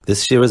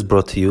This year is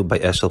brought to you by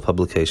Eshel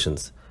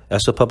Publications.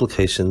 Eshel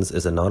Publications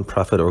is a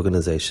non-profit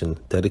organization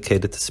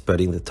dedicated to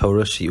spreading the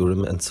Torah,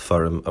 Shiurim, and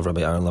Sefarim of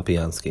Rabbi Aaron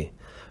Lapiansky.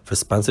 For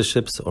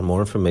sponsorships or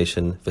more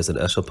information, visit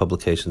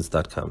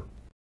eshelpublications.com.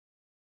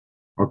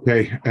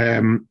 Okay,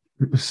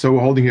 so we're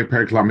holding here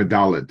Perek Lamed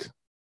Daled.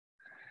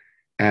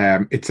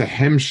 It's a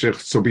hemshich.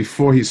 So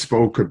before he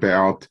spoke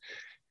about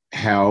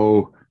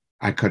how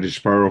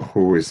HaKadosh Baruch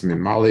Hu is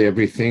mimali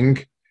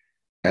everything,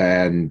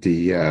 and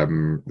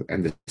the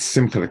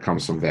simcha that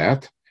comes from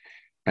that,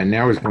 and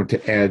now he's going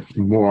to add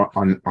more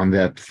on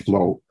that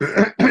flow.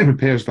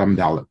 Perek Lamed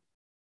Daled.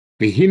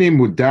 V'hine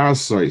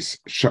mudasois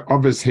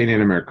she'oves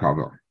heinen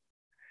merkava.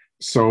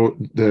 So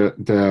the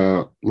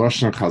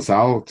Lashon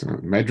Chazal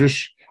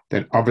Medrash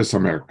that oves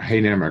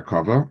heinen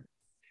merkava.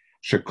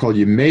 Shekol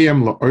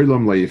yimeyam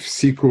la'olam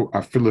la'yifsiku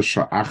afilu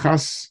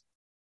sha'achas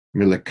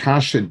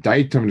milekashe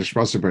daitam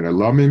nishmasa ben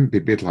elamim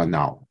bibit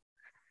lanal.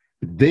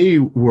 They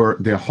were,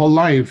 their whole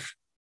life,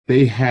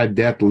 they had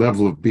that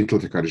level of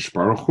bittul to Kadosh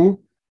Baruch Hu,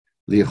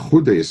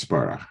 li'yechuda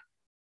yisparach.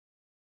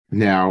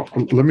 Now,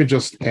 let me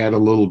just add a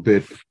little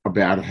bit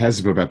about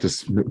Hezbollah, about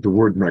this, the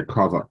word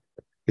merkava.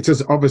 It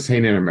says oves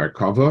heinen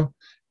merkava.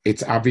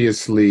 It's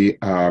obviously,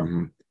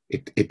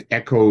 it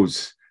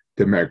echoes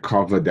the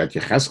merkava that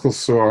Yecheskel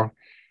saw.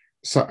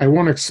 So I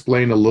want to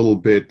explain a little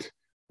bit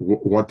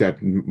what that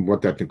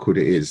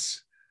nekuda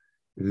is.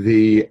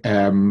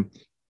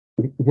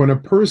 When a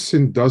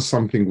person does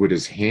something with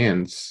his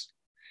hands,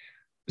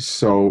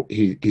 so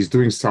he's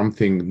doing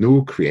something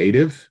new,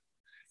 creative,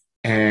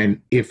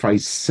 and if I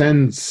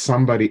send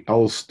somebody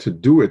else to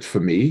do it for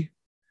me,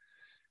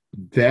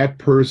 that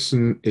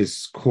person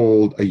is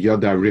called a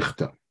yada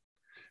richter.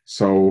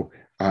 So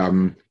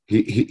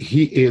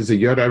he is a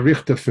yada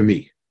richter for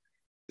me.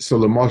 So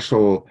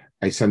l'mashal,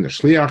 I send a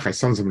shliach, I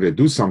send somebody to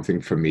do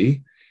something for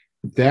me.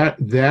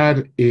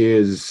 That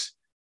is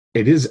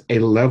a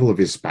level of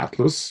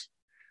ispatlus.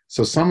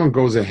 So someone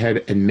goes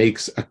ahead and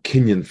makes a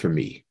kinyan for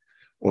me,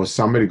 or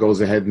somebody goes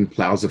ahead and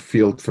plows a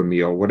field for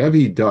me, or whatever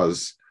he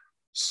does.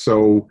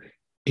 So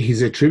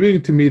he's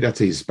attributing to me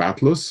that's a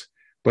ispatlus,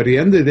 but at the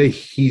end of the day,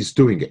 he's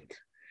doing it.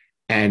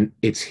 And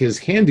it's his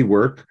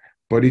handiwork,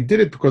 but he did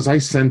it because I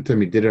sent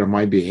him, he did it on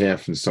my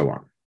behalf, and so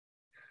on.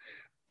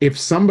 If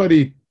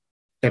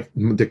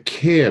the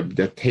cab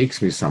that takes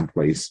me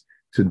someplace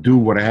to do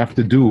what I have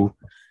to do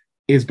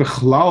is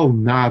bechlal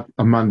not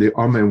among the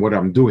and what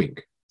I'm doing.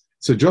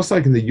 So just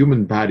like in the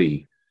human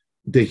body,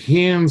 the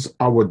hands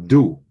are what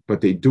do,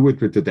 but they do it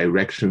with the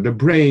direction of the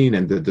brain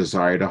and the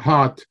desire of the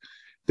heart.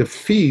 The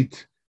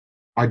feet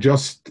are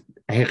just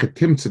a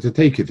hechetimtza to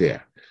take you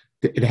there.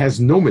 It has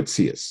no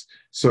metzias.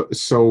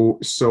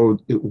 So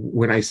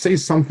when I say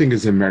something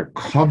is a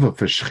merkava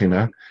for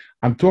Shechina,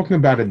 I'm talking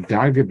about a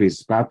darga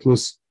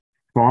b'isbatlus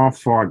far,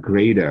 far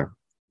greater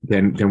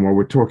than what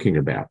we're talking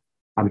about.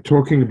 I'm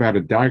talking about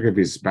a darga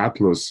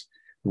b'isbatlus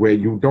where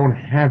you don't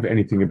have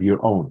anything of your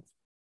own.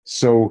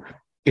 So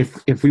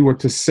if we were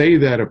to say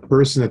that a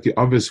person at the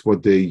others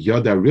would the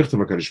yada richter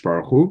v'kadosh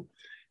baruch hu,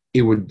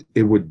 it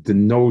would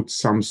denote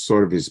some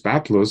sort of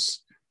isbatlus,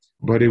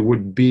 but it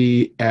would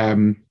be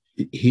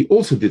he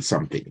also did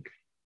something.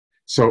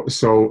 So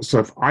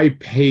if I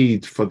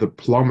paid for the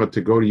plumber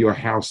to go to your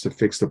house to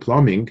fix the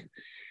plumbing,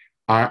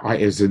 I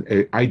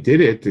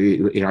did it.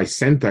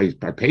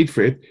 I paid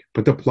for it,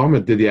 but the plumber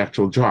did the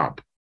actual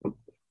job.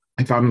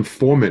 If I'm a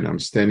foreman, I'm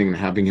standing and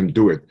having him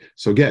do it.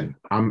 So again,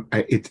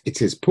 it's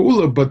his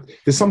pula, but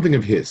there's something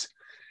of his.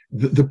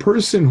 The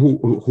person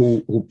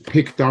who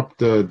picked up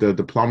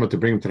the plumber to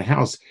bring him to the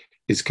house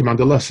is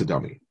Commander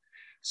Lesadami.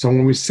 So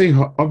when we say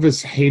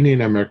ha'avis heinen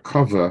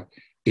merkava,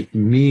 it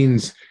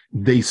means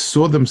they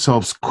saw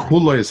themselves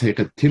kula as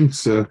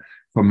hechetimtze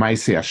for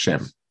Maaseh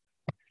Hashem.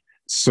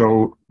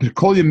 So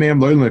kol yemei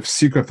loyim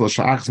lefsikrat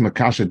l'sha'achs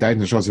makasha dait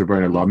neshos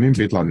rebbein elamim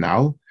bitla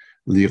nal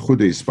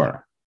liyichuda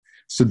yispara.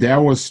 So that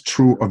was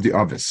true of the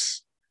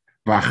others.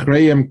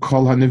 V'achreim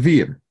kol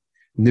haneviim.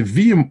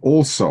 Neviim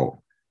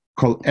also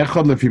kol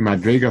echad lefi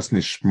madregas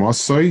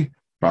nishmosoi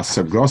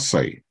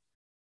v'asagrosoi.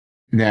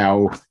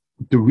 Now,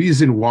 the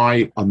reason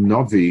why a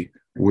Navi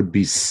would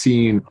be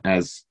seen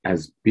as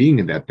being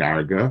in that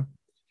darga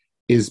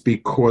is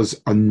because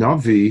a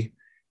Navi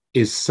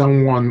is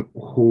someone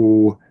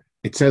who,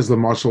 it says the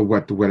marshal,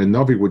 when a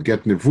Navi would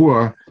get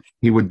Nevuah,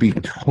 he would be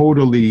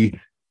totally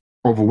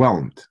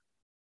overwhelmed.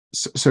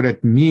 So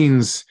that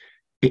means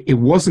it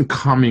wasn't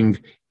coming,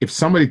 if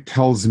somebody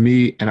tells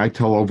me and I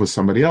tell over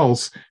somebody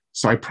else,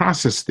 so I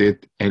processed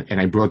it and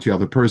I brought the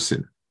other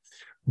person.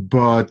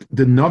 But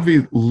the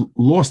Navi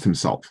lost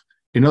himself.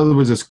 In other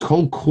words, it's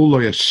kol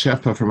kulo a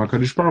shefa from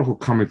HaKadosh Baruch Hu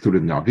coming through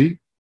the Navi.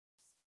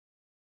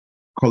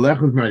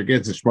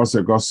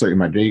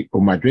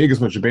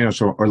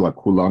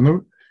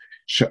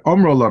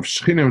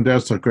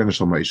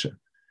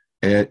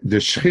 The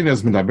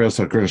Shechina's medaber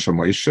sarkon shel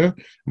Moshe.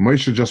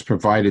 Moshe just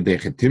provided the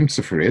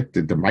chetimtza for it,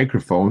 the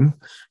microphone,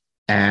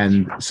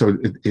 and so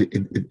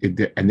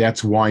and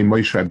that's why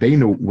Moshe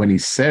Rabbeinu, when he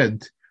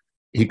said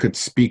he could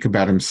speak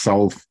about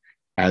himself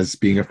as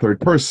being a third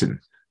person,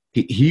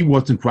 he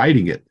wasn't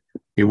writing it,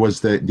 It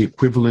was the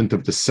equivalent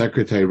of the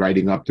secretary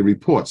writing up the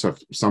report. So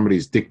if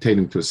somebody's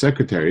dictating to a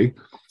secretary,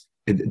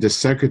 the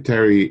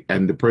secretary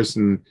and the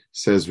person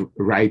says,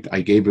 "Write,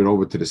 I gave it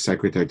over to the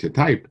secretary to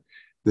type."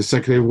 The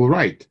secretary will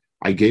write,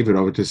 "I gave it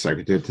over to the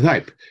secretary to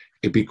type."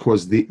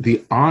 Because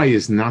the I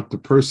is not the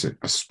person.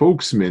 A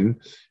spokesman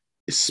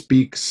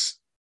speaks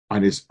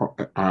on his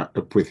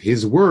with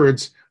his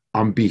words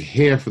on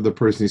behalf of the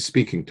person he's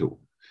speaking to.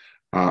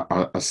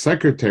 A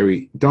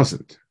secretary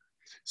doesn't.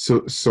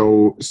 So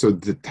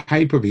the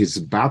type of his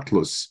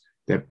batlus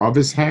that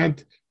Avis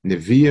had,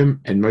 Nevi'im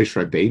and Moshe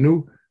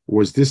Rabbeinu,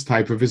 was this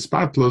type of his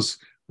batlus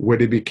where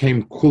they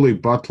became kuli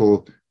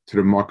battle to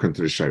the Makan,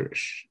 to the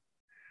Sherish.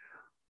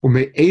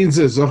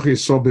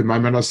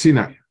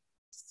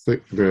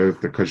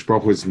 The Kosh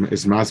Baruch is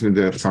Masmin,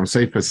 the Sam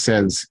Sefer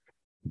says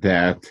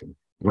that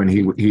when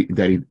he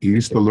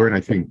used to learn,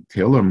 I think,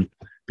 Tehillim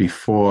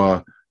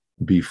before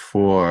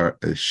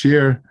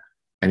Shir,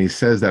 and he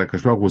says that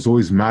Kosh Baruch was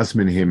always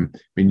Masmin him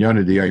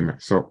Minyana de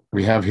Yomer. So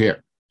we have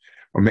here.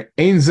 So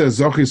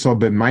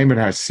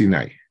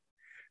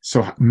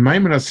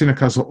Maimer Sinai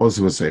Kasel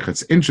Ozvasech.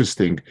 It's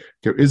interesting.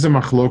 There is a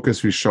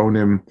machlokas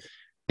Rishonim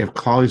if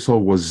Klal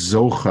Yisrael was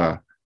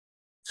zocha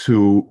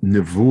to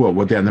Nevuah,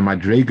 what they're on the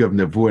madrega of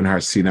Nevuah and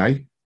Har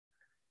Sinai.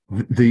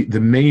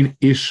 The main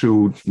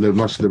issue, the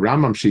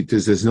Rambam sheet,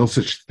 is there's no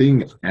such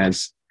thing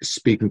as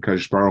speaking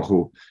Kadosh Baruch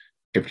Hu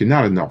if you're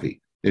not a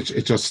Navi. It's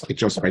just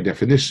by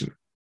definition.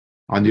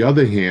 On the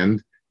other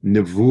hand,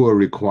 Nevuah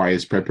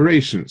requires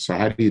preparation. So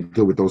how do you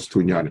deal with those two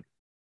inyanim?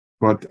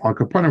 But Al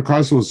Kapanim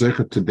Kasel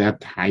zecher to that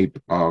type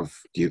of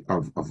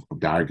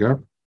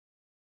darga,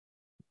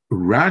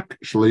 rak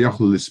shlayach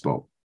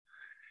lispo.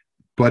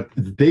 But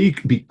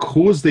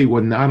because they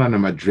were not on a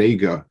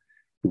madrega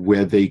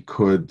where they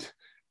could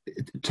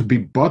to be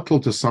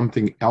bottled to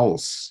something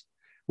else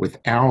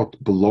without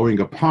blowing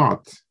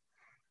apart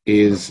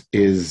is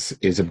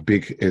a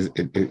big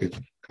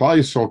Klal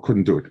Yisrael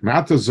couldn't do it.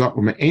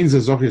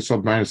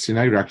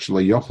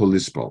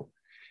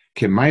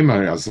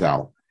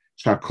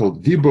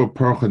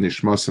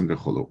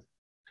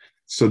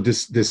 So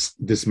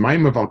this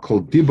maim of al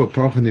kol dibo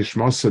parcha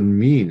nishmasan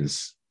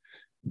means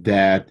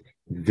that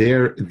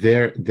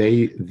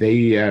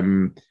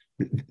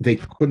they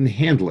couldn't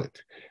handle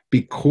it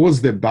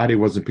because their body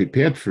wasn't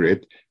prepared for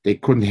it. They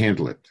couldn't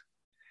handle it.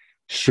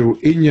 Shu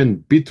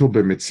inyan bitul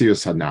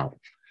b'metzius hanau.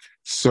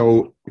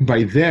 So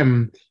by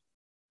them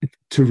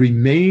to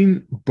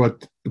remain,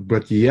 but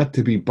yet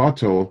to be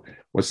bottled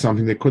was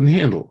something they couldn't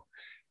handle.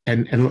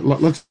 And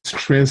let's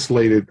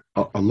translate it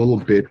a little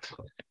bit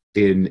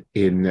in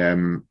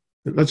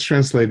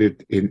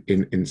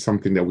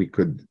something that we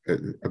could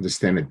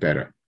understand it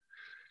better.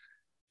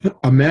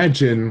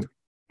 Imagine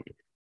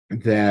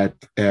that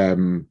I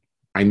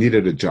need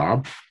a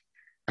job,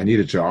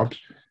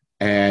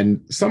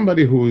 and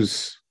somebody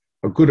who's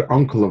a good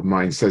uncle of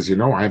mine says,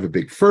 I have a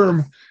big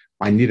firm,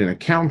 I need an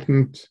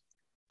accountant.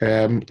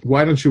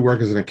 Why don't you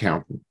work as an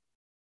accountant?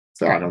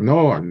 So I don't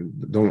know, I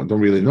don't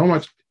really know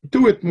much.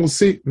 Do it, and we'll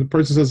see. And the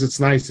person says it's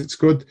nice, it's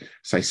good.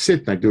 So I sit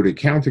and I do the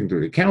accounting,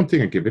 I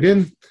give it in,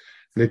 and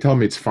they tell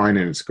me it's fine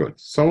and it's good.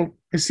 So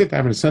I sit, I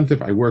have an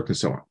incentive, I work, and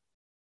so on.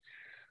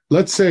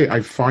 Let's say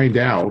I find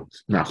out,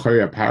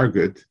 Nachoya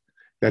Pargud,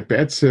 that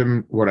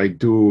Be'etzim, what I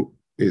do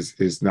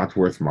is not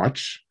worth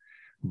much,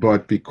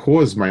 but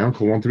because my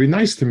uncle wanted to be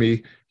nice to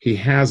me, he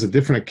has a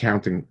different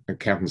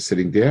accountant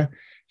sitting there.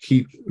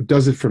 He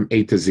does it from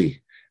A to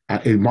Z.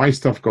 My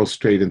stuff goes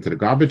straight into the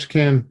garbage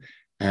can,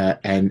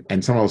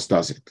 and someone else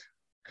does it.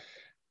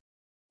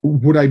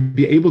 Would I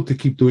be able to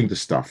keep doing the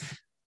stuff?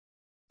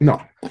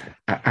 No.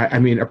 I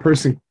mean, a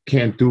person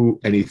can't do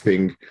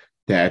anything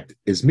that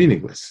is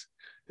meaningless.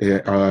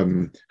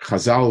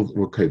 Chazal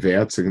were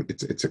kaveh,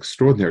 it's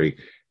extraordinary.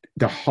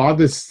 The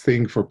hardest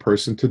thing for a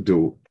person to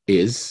do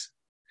is,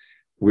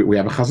 we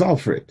have a chazal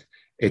for it.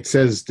 It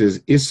says there's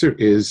isser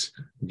is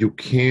you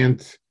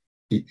can't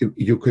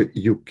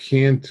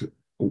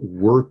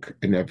work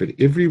an eved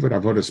ivri with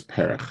avodas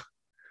perek.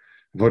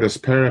 Avodas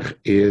perek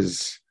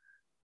is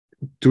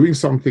doing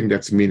something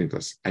that's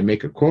meaningless. I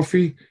make a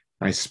coffee,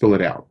 I spill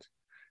it out.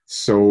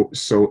 So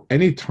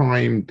any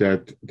time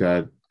that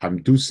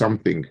I'm do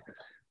something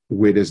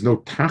where there's no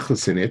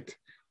tachlis in it,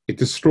 it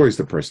destroys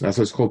the person. That's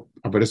why it's called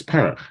avodas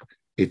perek.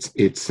 It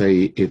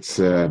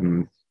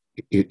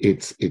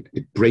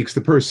breaks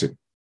the person.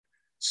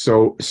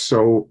 So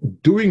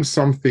doing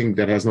something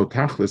that has no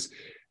tachlis,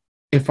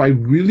 if I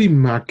really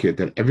mark it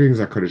that everything's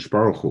a Kadosh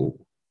Baruch Hu,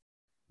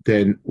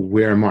 then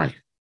where am I?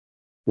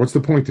 What's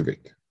the point of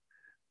it?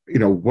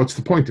 What's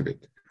the point of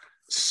it?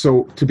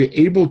 So to be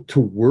able to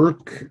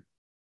work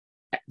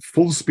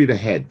full speed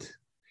ahead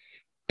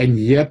and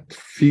yet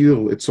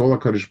feel it's all a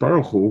Kadosh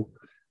Baruch Hu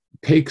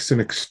takes an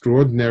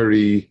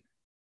extraordinary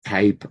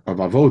type of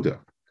avoda.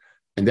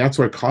 And that's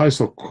why Klal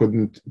Yisrael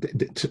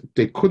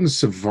couldn't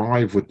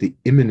survive with the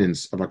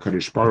imminence of a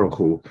Kadosh Baruch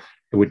Hu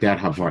with that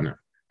Havana.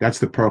 That's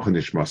the Perek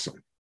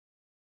Nishmasan.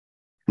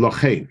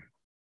 Lochein.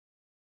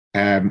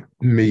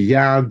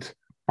 Miyad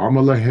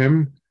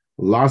Amalahem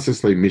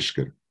Lasis Le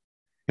Mishkan.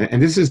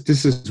 And this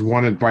is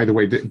one. And by the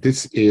way,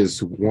 this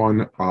is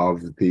one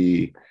of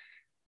the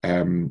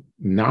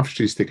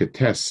nafshtistic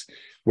tests.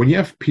 When you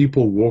have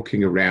people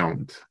walking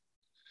around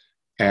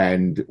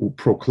and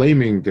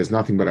proclaiming there's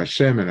nothing but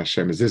Hashem and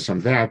Hashem is this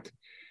and that,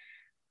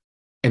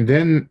 and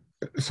then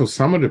so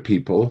some of the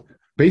people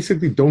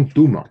basically don't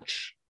do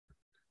much.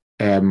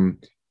 And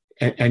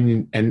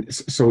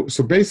so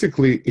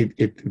basically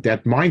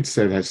that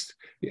mindset has,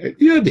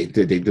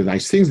 they do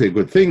nice things, they're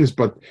good things,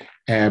 but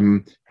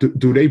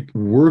do they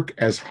work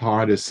as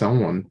hard as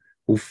someone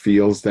who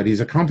feels that he's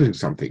accomplishing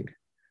something?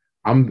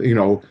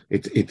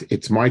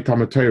 It's my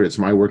Talmud Torah, it's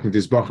my work in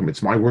this Bachim,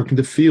 it's my work in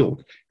the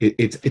field.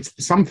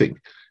 It's something.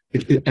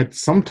 At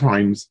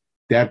sometimes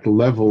that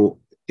level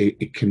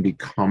it can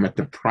become at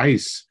the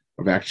price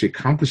of actually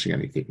accomplishing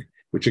anything,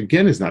 which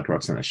again is not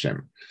Ratzon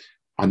Hashem.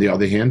 On the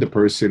other hand, the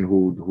person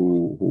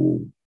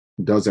who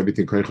does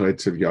everything of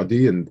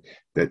Yadi and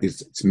that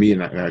it's me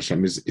and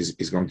Hashem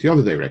is going the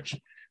other direction.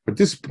 But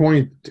this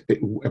point,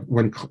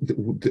 when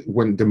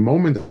the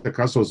moment that the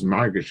Kaso is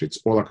Margish, it's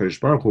all HaKadosh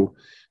Baruch Hu,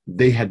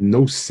 they had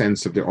no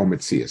sense of their own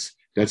Metzias.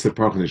 That's the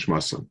Parach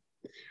Nishmasam.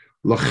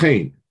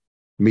 Lachein,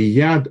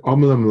 miyad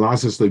omelam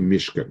lazas le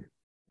mishkan,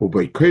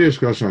 ubay kodesh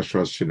gashon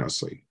hashras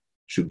shenasai,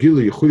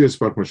 shugilu yichudis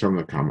baruch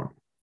masham lakama.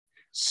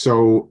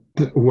 So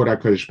what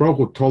HaKadosh Baruch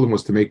Hu told him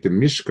was to make the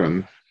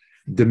Mishkan.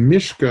 The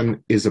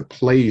Mishkan is a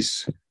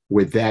place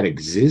where that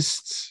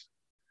exists,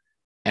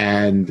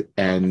 and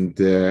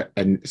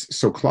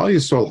so Klal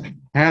Yisrael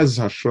has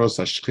Hashras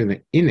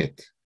Hashchina in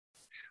it,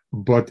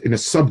 but in a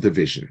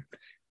subdivision.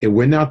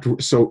 We're not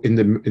so in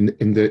the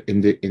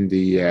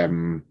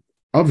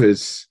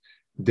others,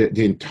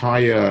 the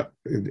entire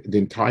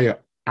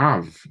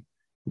Av,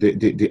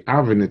 the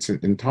Av in its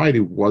entirety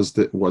was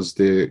the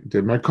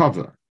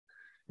Merkava.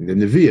 In the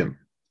Nevi'im,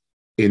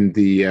 in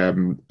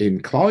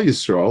Klal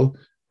Yisrael,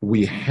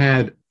 we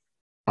had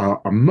a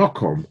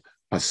makom,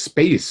 a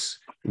space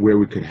where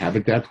we could have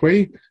it that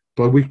way,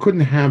 but we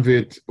couldn't have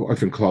it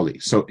often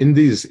klali. So in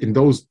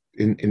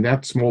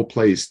that small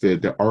place,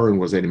 the Aron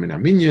was Edim and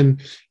Aminyan.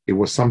 It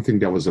was something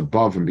that was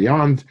above and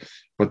beyond.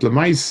 But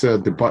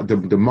Lemaisa, the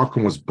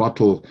makom was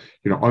bottled.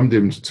 The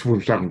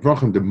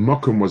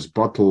makom was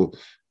bottled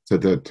to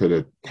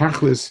the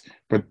tachlis,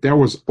 but there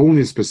was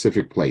only a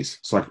specific place.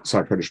 So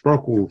HaKadosh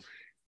Baruch Hu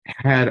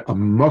had a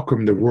makom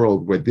in the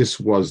world where this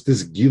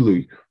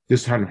gilui,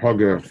 this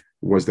hanhaga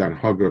was the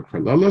hanhaga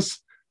paralelis,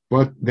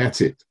 but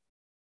that's it.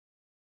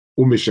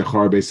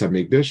 Umishachar beis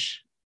hamikdash,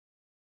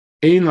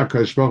 ein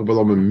LaKadosh Baruch Hu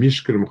b'lo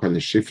mishkan mukhan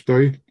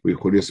l'shiftoi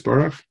v'yichud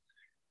yisparach,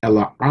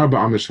 ela arba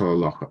amish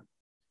halalacha.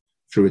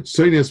 Through its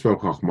soynes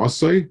v'chach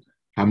masoi,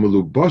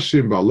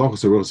 hamelubashim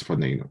ba'alachas aruchas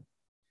faneinu.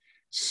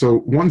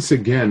 So once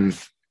again,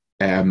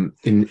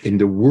 in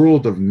the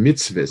world of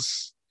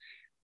mitzvahs,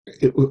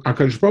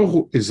 HaKadosh Baruch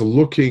Hu is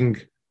looking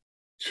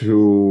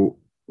to,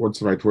 what's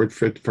the right word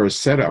for a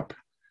setup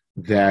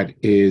that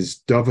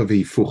is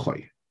davavi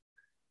fuchay.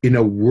 In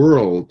a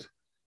world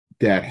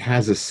that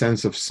has a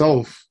sense of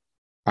self,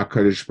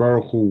 HaKadosh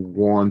Baruch Hu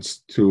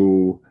wants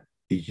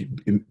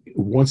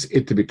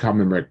it to become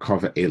a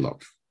merkava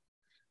elov,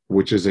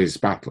 which is a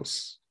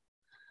spatos.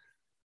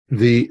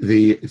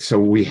 So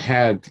we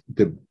had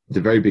the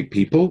very big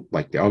people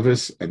like the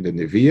Avis and the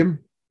Nevi'im,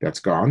 that's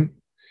gone.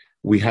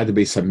 We had the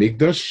Beis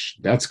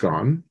Hamikdash, that's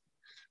gone.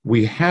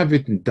 We have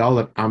it in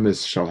Dalet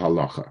Amis Shal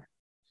Halacha.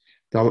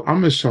 Dalet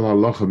Amis Shal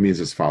Halacha means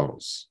as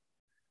follows.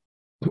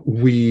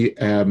 Every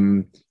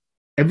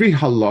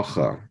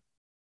halacha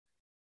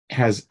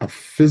has a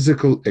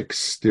physical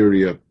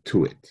exterior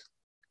to it.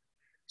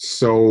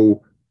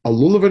 So a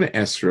lulav and an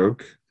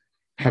esrog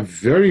have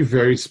very,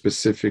 very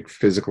specific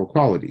physical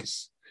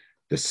qualities.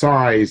 The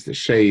size, the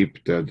shape,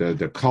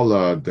 the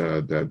color,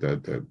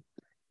 the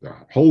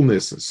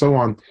wholeness, and so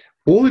on.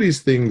 All of these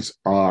things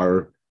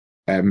are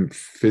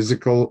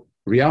physical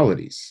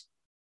realities,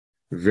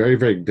 very,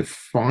 very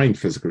defined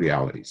physical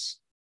realities.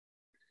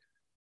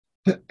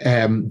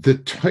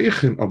 The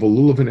teichen of a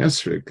lulav and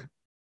esrog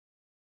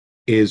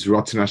is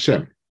Ratzon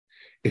Hashem.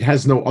 It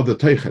has no other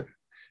teichen.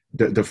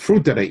 The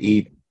fruit that I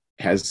eat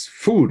has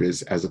food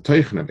as a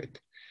teichen of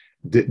it.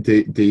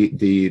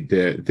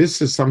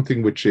 This is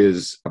something which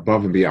is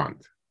above and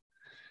beyond.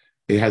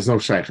 It has no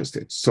shaykhs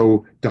to it.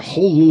 So the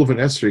whole lulav and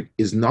esrog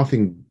is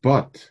nothing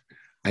but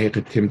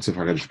Ayachet Timtzev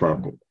HaKadosh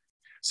Baruch Hu.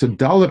 So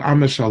Dalet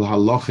Amish al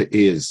Halacha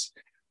is,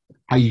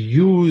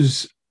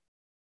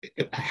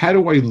 how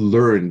do I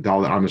learn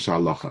Dalet Amish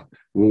al Halacha?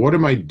 Well, what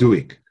am I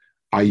doing?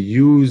 I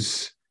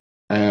use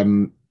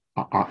my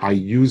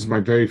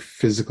very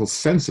physical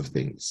sense of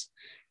things.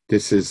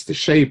 This is the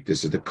shape,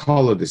 this is the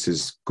color, this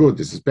is good,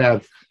 this is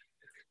bad.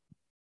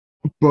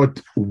 But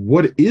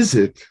what is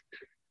it?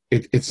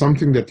 It's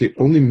something that the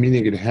only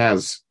meaning it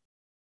has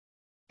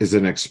is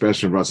an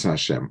expression of Ratzon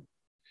Hashem.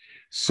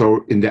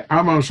 So in the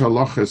Amar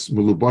Shalachas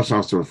Mulubash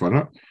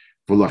Astorfana,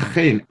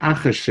 V'lachein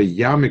Acher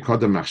Sheyam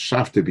Mikodem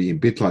Achshavte Bi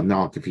Bitla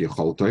Nal K'fi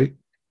Yecholtoi,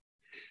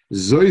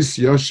 Zois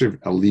Yoshev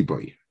El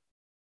Liboy,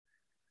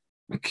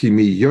 Ki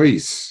Mi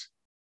Yois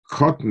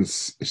Choten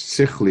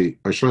Sichli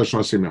Ashor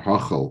Shosim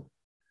Hachal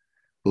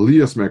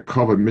Lias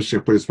Merkava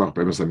Mishnah Players Bach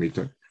Bemis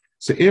Amita.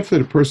 So after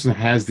the person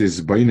has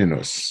this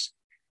baininus,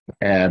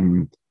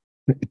 um,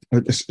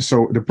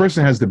 so the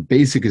person has the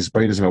basic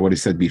baininus about what he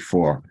said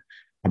before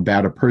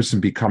about a person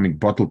becoming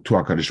bottled to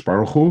HaKadosh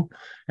Baruch Hu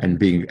and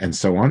being and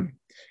so on,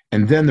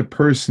 and then the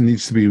person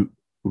needs to be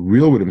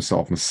real with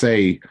himself and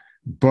say,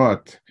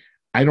 but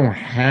I don't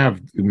have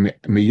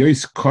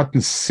meyos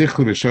cotton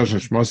sichel v'shosh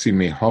shmosi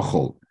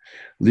mehachol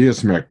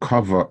lias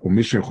merkava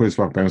u'mishin chulis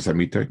v'ach bemis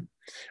amita.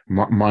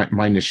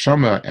 My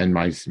neshama and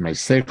my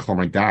seichel,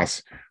 my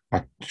das,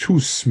 are too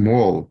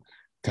small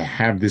to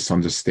have this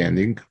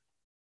understanding.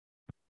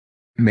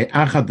 I don't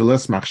have the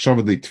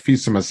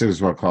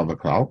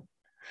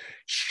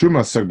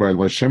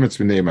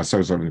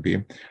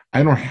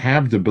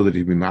ability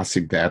to be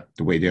masig that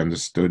the way they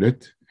understood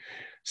it.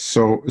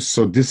 So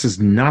this is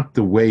not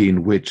the way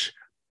in which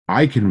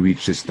I can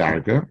reach this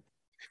darga.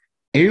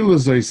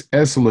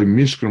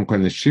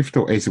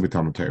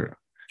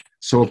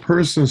 So a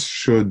person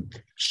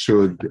should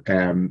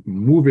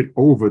move it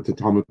over to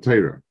Talmud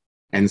Torah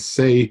and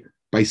say,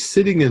 by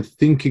sitting and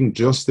thinking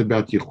just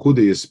about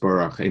Yechudei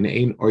Yisparach and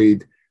Ein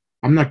Oid,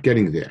 I'm not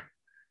getting there.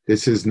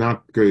 This is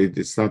not good.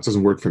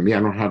 Doesn't work for me. I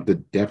don't have the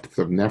depth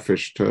of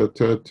nefesh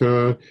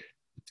to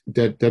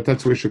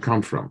that's where it should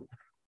come from.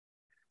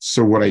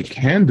 So what I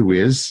can do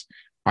is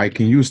I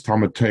can use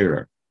Talmud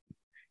Torah.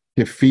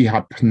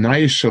 Whatever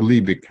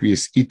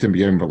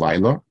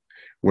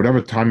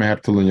time I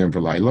have to learn Yom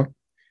V'Layla,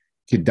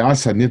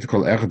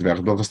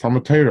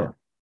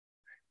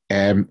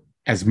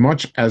 as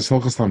much as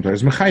Hilchos Talmud Torah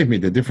is mechayiv me,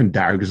 the different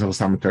dargos of Hilchos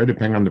Talmud Torah,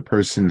 depending on the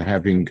person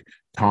having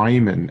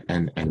time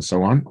and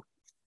so on.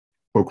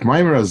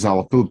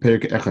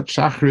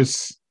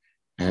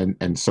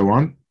 And so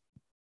on.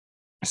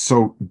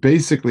 So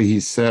basically, he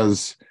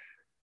says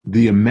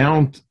the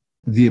amount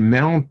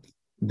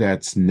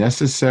that's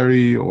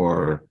necessary,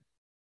 or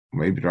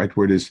maybe the right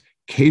word is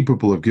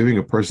capable of giving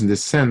a person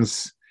this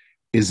sense,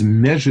 is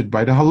measured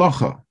by the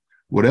halacha.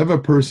 Whatever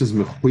a person is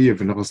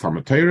mechuyev in Hilchos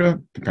Talmud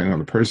Torah, depending on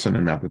the person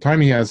and the amount of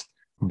time he has,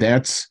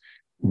 that's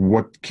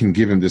what can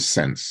give him this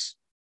sense.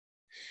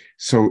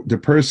 So the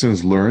person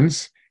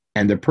learns,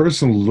 and the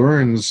person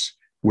learns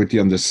with the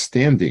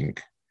understanding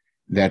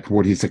that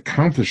what he's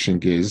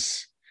accomplishing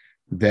is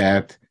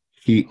that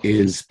he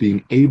is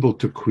being able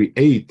to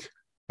create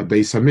a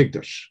Beis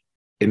Hamikdash.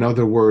 In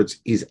other words,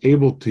 he's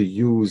able to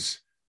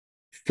use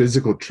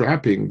physical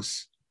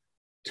trappings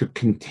to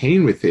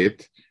contain with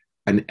it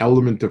an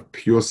element of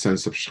pure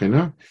sense of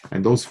Shechina,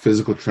 and those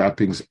physical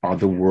trappings are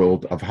the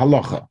world of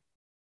halacha.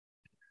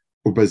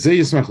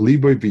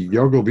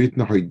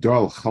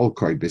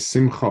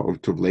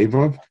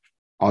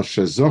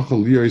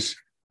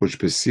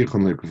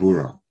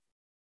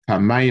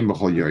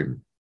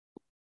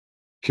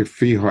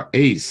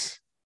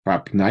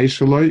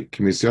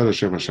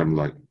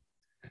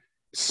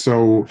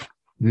 So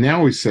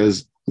now he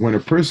says, when a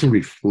person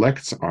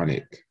reflects on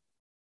it,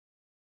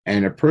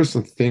 and a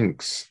person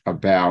thinks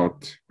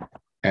about,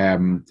 I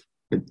don't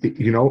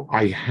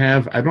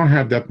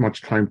have that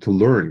much time to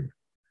learn,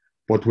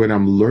 but when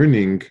I'm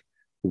learning,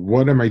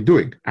 what am I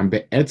doing? I'm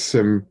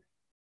be'etzem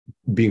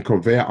being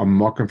kovea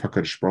amakim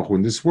fakadosh baruch hu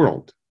in this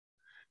world.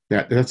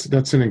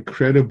 That's an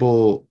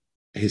incredible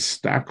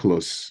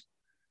histaklus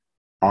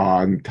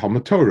on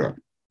Talmud Torah.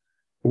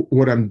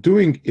 What I'm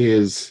doing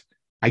is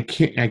I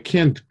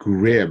can't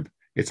grab.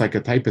 It's like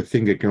a type of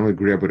thing that can only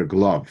grab with a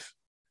glove.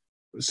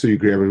 So you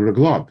grab it with a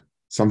glove.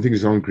 Some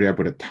things don't grab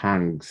with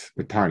tongs.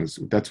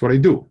 That's what I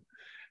do.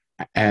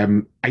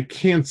 I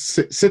can't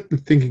sit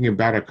and thinking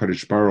about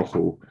HaKadosh Baruch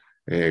Hu,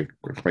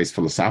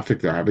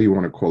 philosophically, however you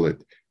want to call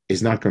it,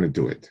 is not going to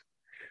do it.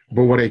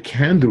 But what I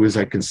can do is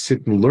I can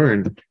sit and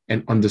learn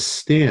and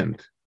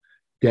understand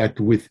that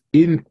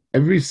within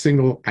every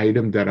single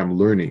item that I'm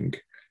learning,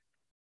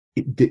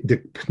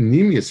 the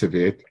pneumius of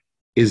it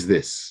is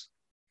this.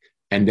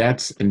 And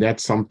that's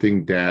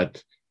something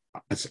that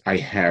I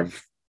have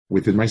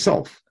within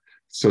myself.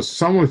 So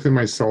somewhere within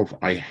myself,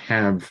 I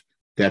have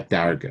that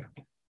darga.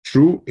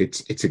 True,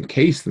 it's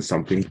encased in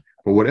something,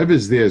 but whatever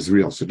is there is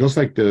real. So just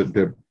like the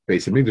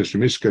Beis Hamikdash, the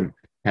Mishkan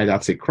had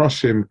Atzei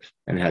Kroshim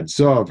and had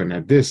Zov and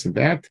had this and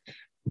that,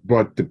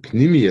 but the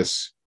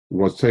pneumius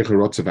was Teicher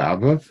Rotzav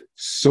Ava,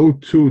 so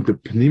too the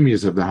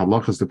pneumius of the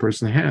halachas the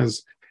person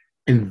has,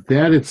 and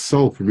that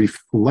itself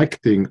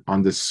reflecting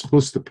on the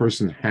schus the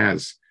person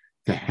has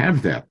to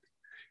have that,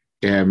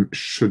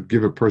 should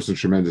give a person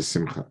tremendous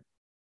simcha.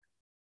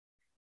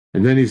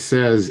 And then he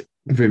says,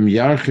 "V'im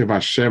yarchiv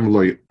Hashem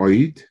lo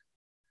oid,"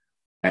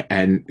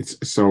 and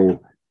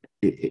so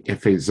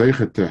if he's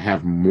zeicha to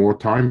have more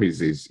time, the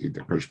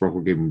Kodesh Baruch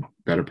will give him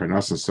better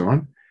parnas and so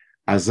on.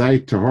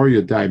 Azai tahor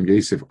yadayim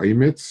Yosef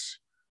oimitz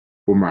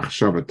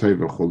u'machshava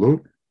tova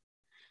chulu.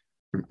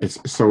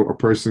 So a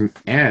person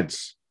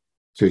adds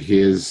to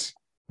his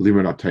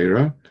limud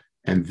Torah,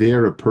 and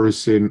there a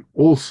person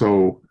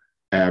also.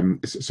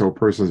 So a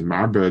person is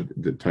marbed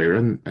the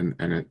Torah,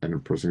 and a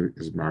person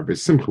is marbed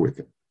simcha with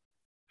it.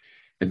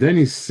 And then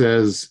he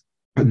says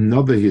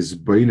another his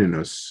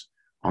baininus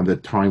on the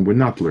time we're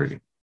not learning.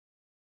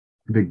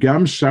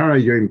 V'gam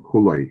shara yoim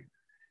kuloi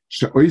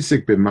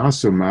she'oisik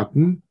b'maso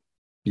matan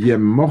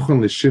yem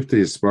mochen l'shifte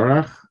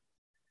yisbarach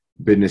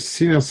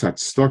b'nesinas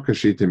hatzedakah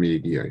she'item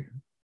yigiyoi.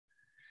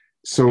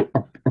 So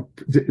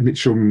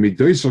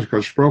midois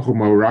HaKadosh Baruch Hu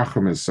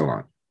ma'orachem and so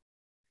on.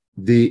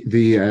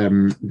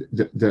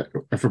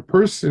 If a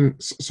person,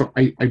 so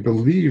I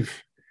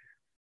believe,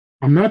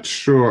 I'm not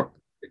sure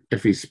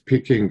if he's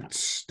picking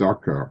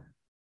tzedakah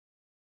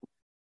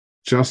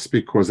just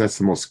because that's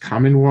the most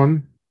common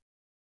one,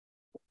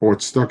 or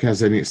tzedakah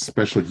has any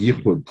special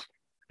yichud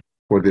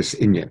for this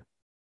inyan.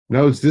 In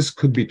other words, this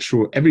could be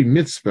true. Every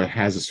mitzvah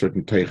has a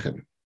certain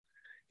teichen.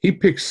 He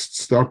picks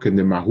tzedakah in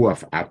the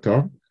mahuaf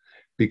ato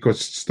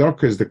because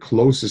tzedakah is the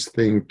closest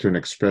thing to an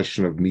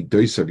expression of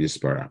midos of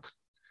Yisbarach.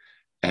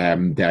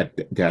 That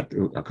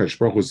HaKadosh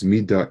Baruch Hu's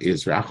midah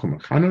is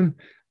rachum and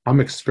I'm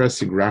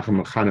expressing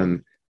rachum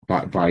and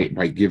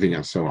by giving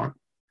and so on.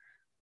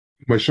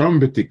 Masham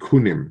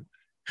betikunim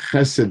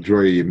chesed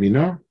roy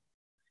yemina.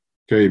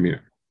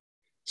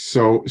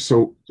 So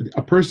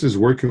a person is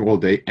working all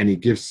day and he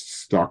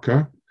gives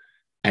tzedakah,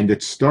 and that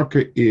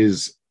tzedakah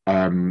is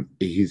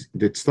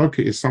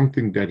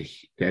something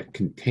that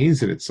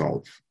contains in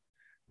itself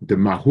the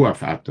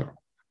mahuaf ato.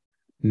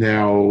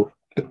 Now,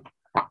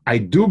 I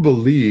do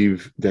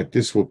believe that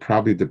this will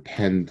probably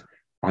depend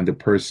on the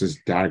person's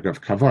darg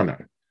of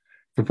kavanah.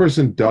 If a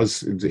person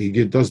does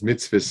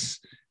mitzvahs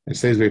and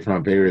stays away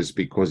from averos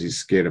because he's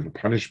scared of a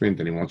punishment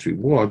and he wants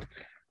reward,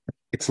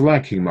 it's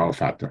lacking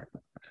mahuaf ato.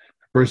 If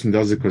a person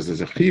does it because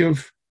there's a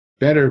chiyuv,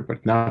 better,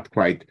 but not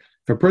quite.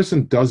 If a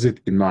person does it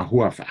in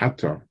mahuaf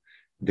ato,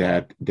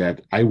 that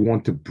I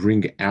want to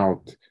bring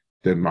out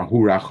the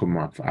mahu rachum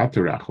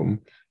ato rachum,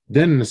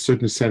 then in a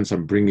certain sense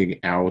I'm bringing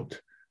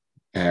out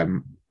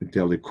the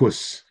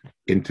likus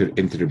into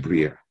the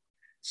bria.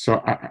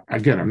 So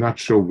again, I'm not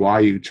sure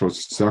why you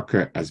chose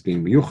tzedakah as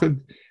being miyuchad,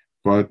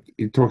 but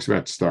it talks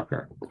about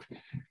tzedakah.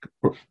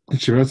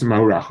 Chesed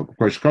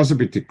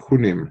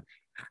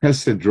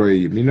roy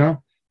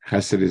yemina.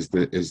 Chesed is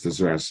the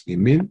zoras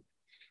yamin.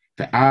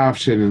 I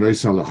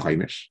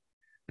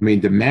mean,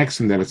 the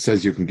maxim that it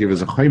says you can give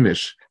as a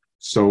chaimish.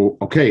 So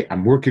okay,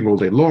 I'm working all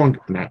day long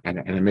and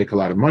I make a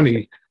lot of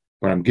money,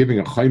 but I'm giving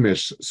a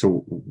chaimish.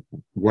 So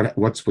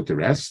what's with the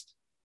rest?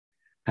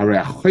 So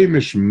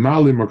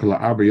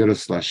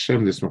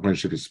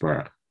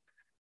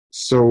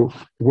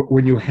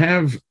when you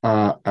have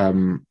a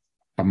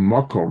makom,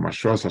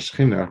 ashras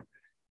hashchina,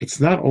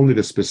 it's not only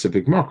the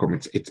specific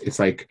makom. It's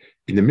like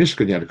in the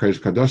Mishkan you have the kodesh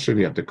kadoshim,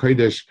 you have the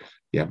kodesh,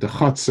 you have the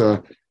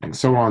chatzah, and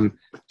so on.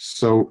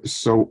 So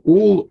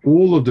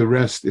all of the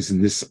rest is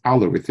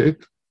nis'ala with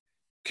it.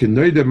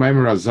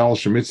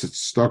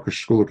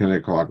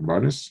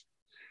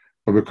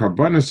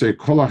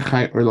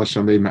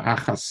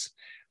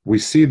 We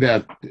see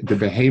that the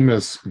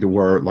behemoths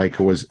were like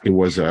it was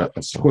a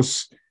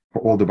schus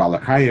for all the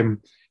balachayim.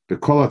 The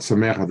kolat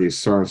samecha the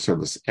yisar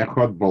service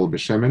echad bol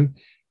b'shemen.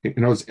 In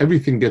other words,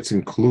 everything gets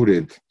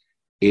included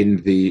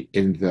in the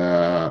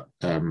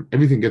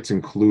everything gets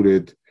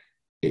included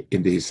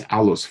in these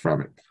alos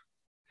from it.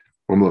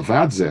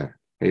 Umlavadze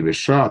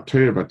ebesha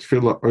Torah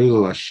batfila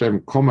oil Hashem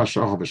kol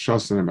mashach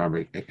b'shasen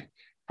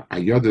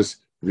ayodis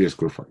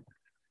v'yeskufa.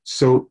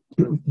 So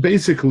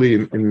basically,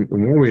 in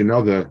one way or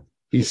another,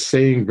 he's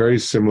saying very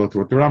similar to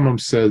what the Rambam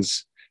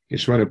says in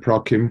Shemona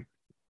Prakim,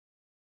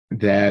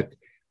 that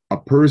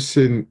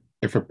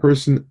if a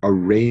person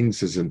arraigns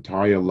his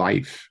entire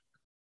life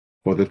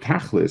for the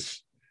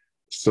tachlis,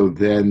 so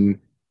then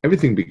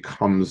everything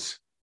becomes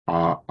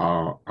a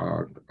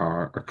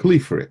kli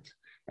for it.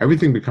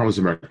 Everything becomes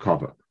a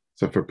merkava.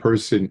 So if a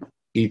person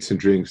eats and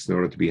drinks in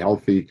order to be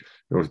healthy,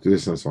 in order to do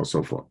this and so on and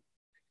so forth.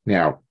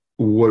 Now,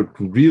 what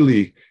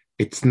really,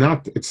 it's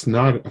not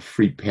a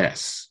free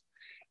pass.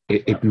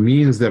 It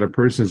means that a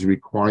person is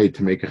required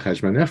to make a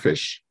cheshbon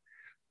nefesh.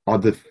 Are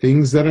the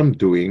things that I'm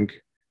doing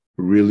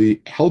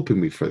really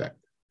helping me for that?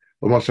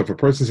 Well, if a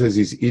person says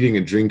he's eating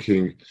and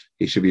drinking,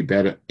 he should be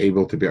better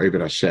able to be Oved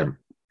Hashem.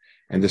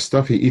 And the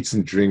stuff he eats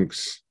and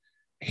drinks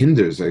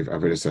hinders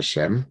Oved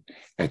Hashem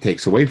and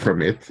takes away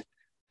from it,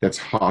 that's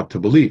hard to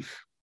believe.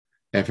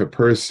 If a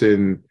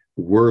person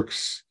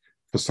works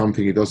for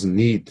something he doesn't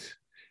need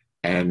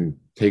and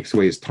takes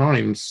away his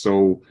time,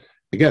 so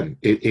again,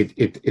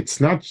 it's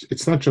not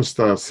just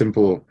a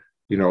simple,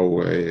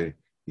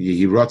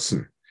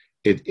 yihirotzen.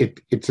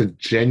 It's a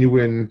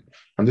genuine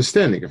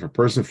understanding. If a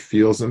person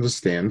feels,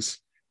 understands,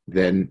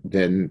 then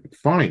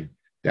fine.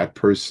 That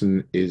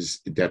person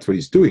that's what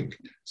he's doing.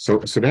 So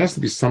there has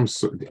to be some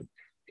sort.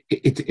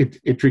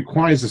 It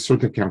requires a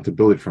certain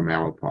accountability from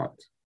our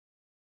part.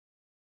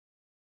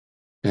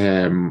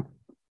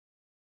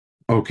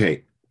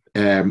 Okay.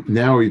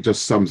 Now he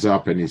just sums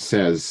up and he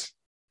says,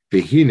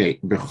 "V'hine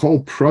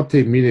b'chol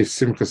prote mine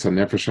simchas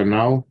hanefesh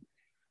hanal,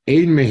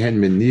 ein mehen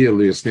meniel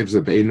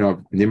liyasnivza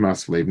beinav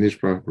nimas v'leiv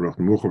nishba v'roch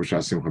nemucha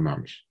b'shas simcha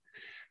mamish."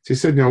 So he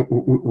said,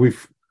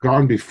 we've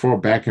gone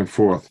back and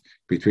forth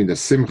between the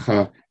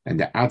simcha and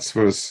the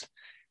atzvos.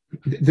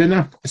 They're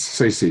not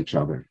associated each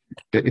other.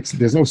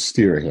 There's no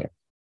steer here.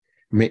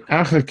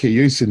 Me'acha ke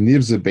Yosef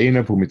nivze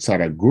beinav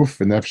u'mitzara guf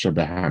v'nefsha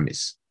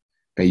behamis.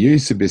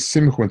 Ve'Yosef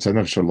besimch u'mitzara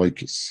nefsha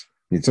loikis.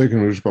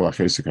 Nitzoyken u'rishbal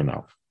achesik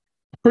anal.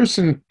 A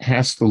person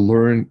has to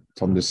learn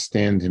to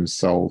understand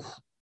himself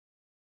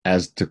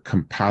as the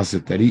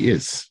composite that he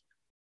is.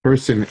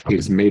 Person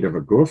is made of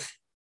a guf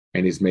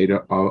and is made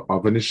of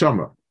a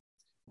neshama.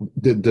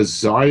 The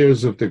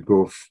desires of the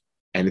guf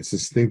and its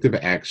instinctive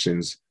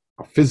actions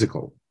are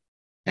physical,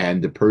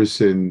 and the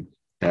person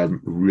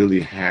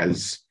really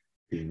has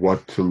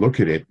what to look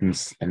at it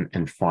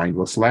and find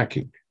what's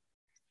lacking.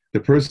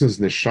 The person's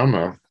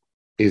neshama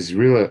is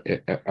really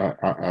a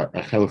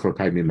chelach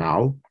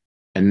mimal,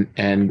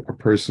 and a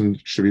person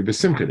should be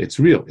besimchet. It's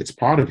real. It's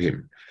part of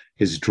him.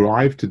 His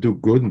drive to do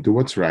good and do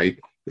what's right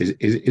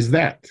is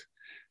that.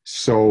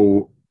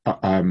 So,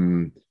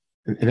 and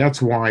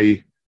that's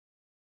why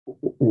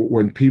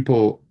when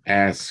people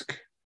ask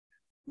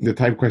the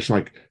type of question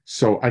like,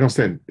 so I don't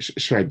understand,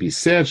 should I be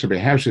sad? Should I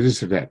have, should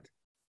this or that?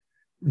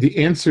 The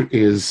answer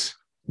is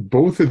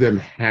both of them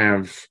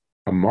have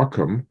a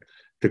makom.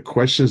 The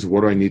question is,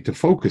 what do I need to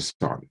focus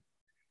on?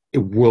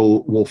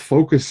 Will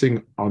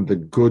focusing on the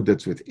good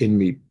that's within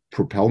me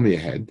propel me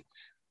ahead?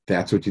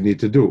 That's what you need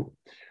to do.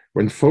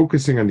 When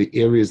focusing on the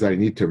areas that I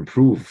need to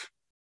improve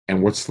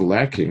and what's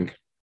lacking,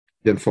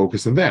 then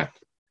focus on that.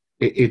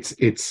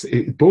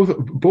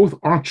 Both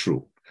are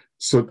true.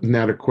 So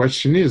now the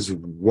question is,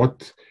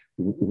 what's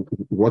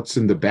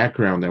in the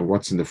background and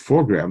what's in the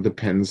foreground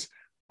depends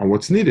on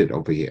what's needed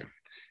over here.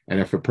 And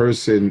if a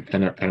person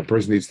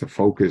needs to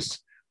focus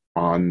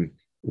on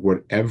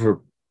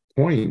whatever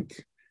point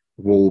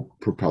will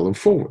propel him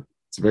forward.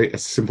 It's very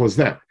as simple as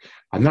that.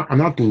 I'm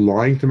not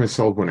lying to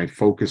myself when I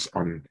focus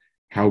on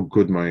how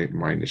good my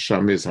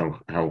neshama is,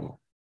 how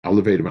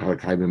elevated my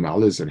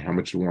halakha is, and how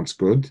much it wants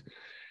good.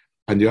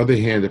 On the other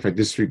hand, if I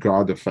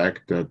disregard the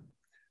fact that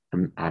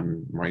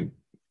my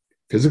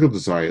physical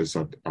desires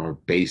are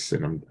base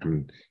and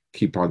I'm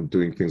keep on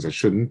doing things I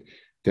shouldn't,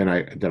 then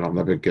I'll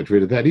never get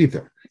rid of that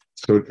either.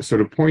 So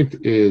the point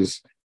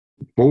is,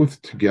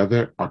 both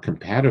together are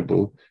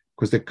compatible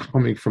because they're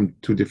coming from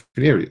two different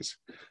areas.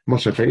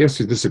 Moshe, if I ask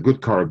you, this is a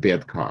good car or a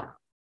bad car?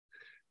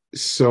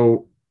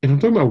 So if I'm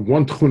talking about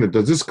one tchuna,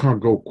 does this car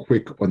go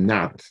quick or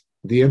not?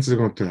 The answer is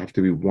going to have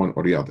to be one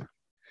or the other.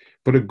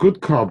 But a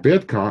good car,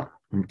 bad car,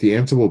 the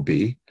answer will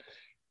be,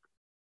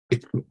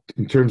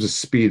 in terms of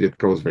speed, it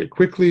goes very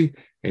quickly.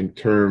 In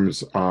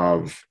terms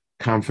of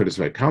comfort, it's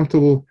very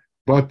comfortable.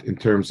 But in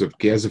terms of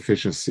gas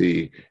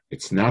efficiency,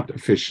 it's not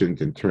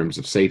efficient. In terms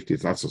of safety,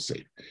 it's not so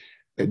safe.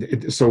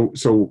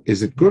 So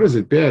is it good or is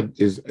it bad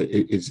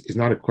is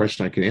not a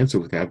question I can answer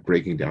without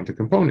breaking down to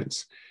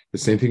components. The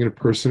same thing in a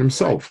person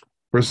himself.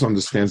 A person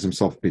understands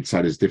himself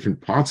mitzad as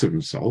different parts of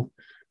himself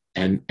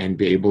and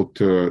be able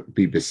to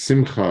be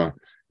besimcha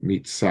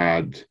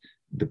mitzad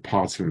the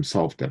parts of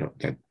himself that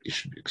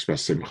should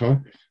express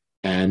simcha,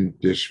 and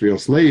the shvil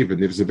slave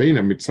and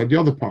nivzavena mitzad the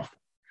other part.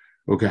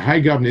 Okay, hi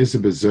Gavn is a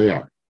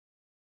bezoya.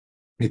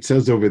 It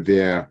says over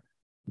there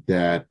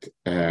that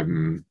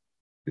when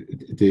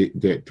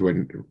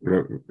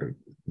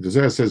the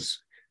Zohar says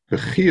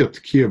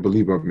v'chiyot kia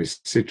beliba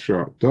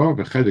misitra da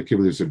v'chayda kia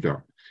beliba da.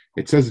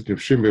 It says that Rav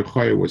Shimon bar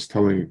Yochai was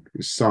telling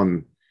his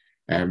son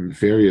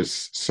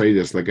various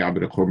saydas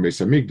lagabe the Chorban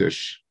Beis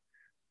Hamikdash.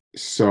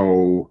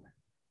 So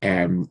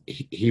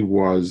he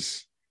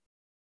was,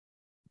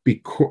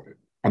 because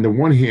on the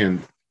one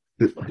hand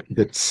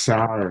the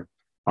tsar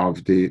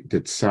of the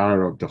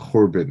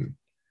Chorban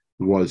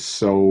was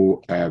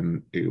so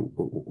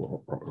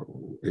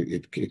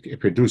it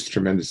produced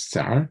tremendous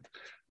tsar.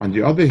 On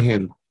the other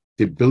hand,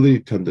 the ability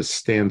to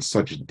understand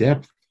such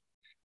depth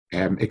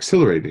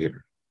accelerated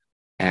him.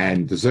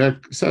 And the Zohar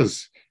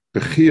says,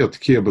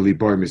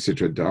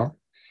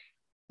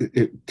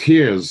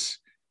 tears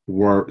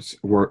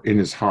were in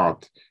his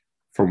heart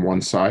from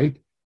one side,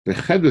 and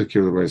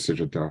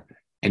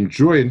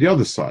joy on the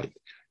other side.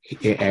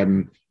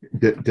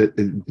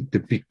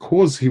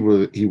 Because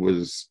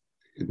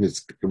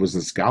it was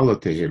a scholar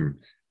to him,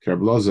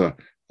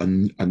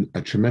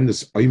 a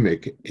tremendous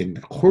oimek in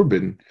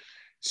Churban,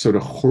 so the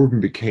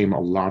Churban became a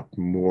lot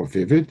more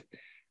vivid,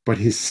 but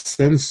his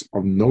sense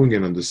of knowing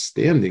and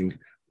understanding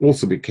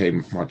also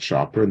became much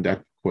sharper, and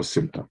that was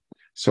symptom.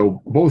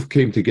 So both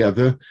came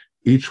together,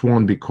 each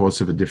one because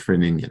of a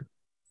different Indian.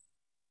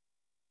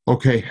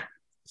 Okay,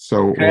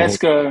 so can I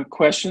ask a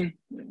question?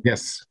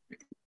 Yes.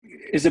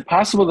 Is it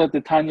possible that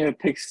the Tanya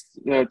picks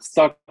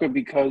tzedakah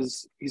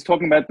because he's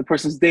talking about the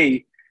person's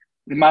day,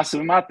 the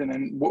masav matan,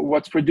 and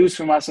what's produced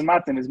from masav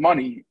matan is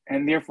money,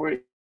 and therefore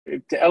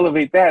to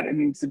elevate that, it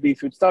needs to be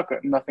through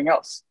tzedakah, nothing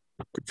else.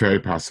 Very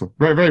possible.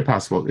 Very, very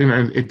possible.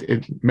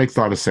 It makes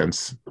a lot of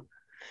sense.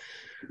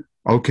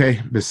 Okay,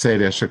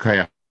 Beseder Shakaya.